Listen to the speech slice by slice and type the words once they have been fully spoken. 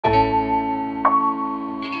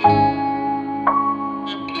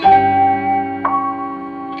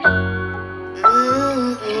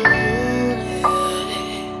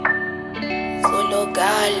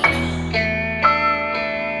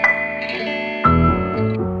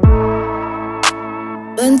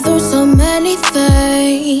through so many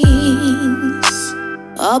things,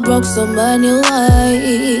 I broke so many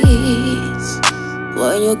ways.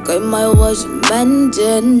 When you came I wasn't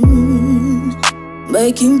mending,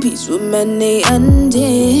 making peace with many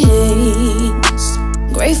endings.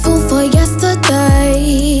 Grateful for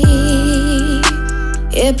yesterday,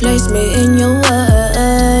 it placed me in your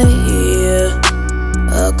way.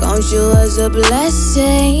 I count you as a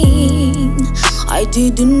blessing, I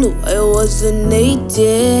didn't know I wasn't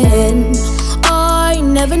needing. I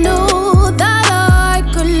never knew that I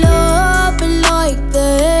could love you like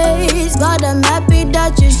this, but I'm happy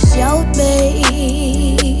that you showed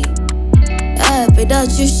me. Happy that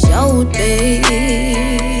you showed me.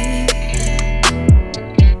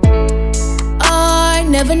 I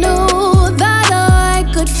never knew that I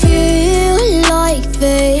could feel like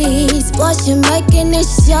this, but you're making it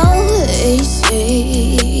so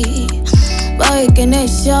easy. Making it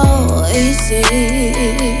so easy.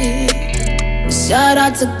 Shout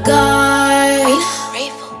out to God,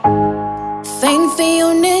 thank the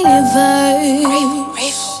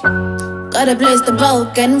universe. Gotta bless the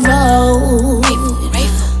broken road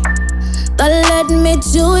that led me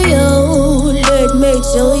to you, led me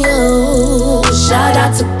to you. Shout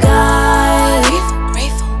out to God,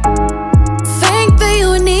 thank the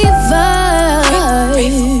universe.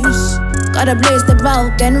 Gotta bless the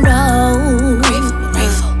broken road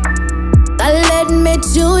that led me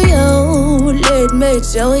to you, led me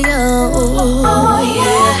to you. Oh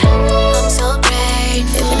yeah, I'm so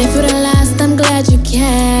grateful. Even if you're the last, I'm glad you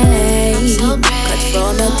came. I'm so grateful. Cut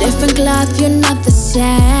from a different cloth, you're not the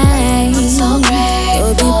same. I'm so grateful.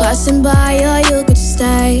 You'll be passing by or you could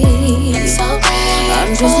stay. I'm so grateful.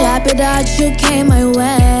 I'm just happy that you came my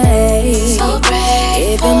way. I'm so grateful.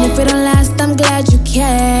 Even if it don't last, I'm glad you came.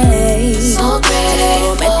 I'm so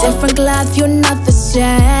grateful. From a different cloth, you're not the same.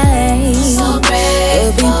 I'm so grateful.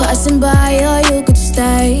 You'll be passing by or you could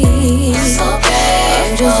stay. I'm so grateful.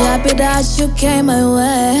 I'm just happy that you came my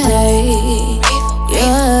way.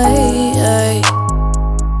 Yeah, yeah.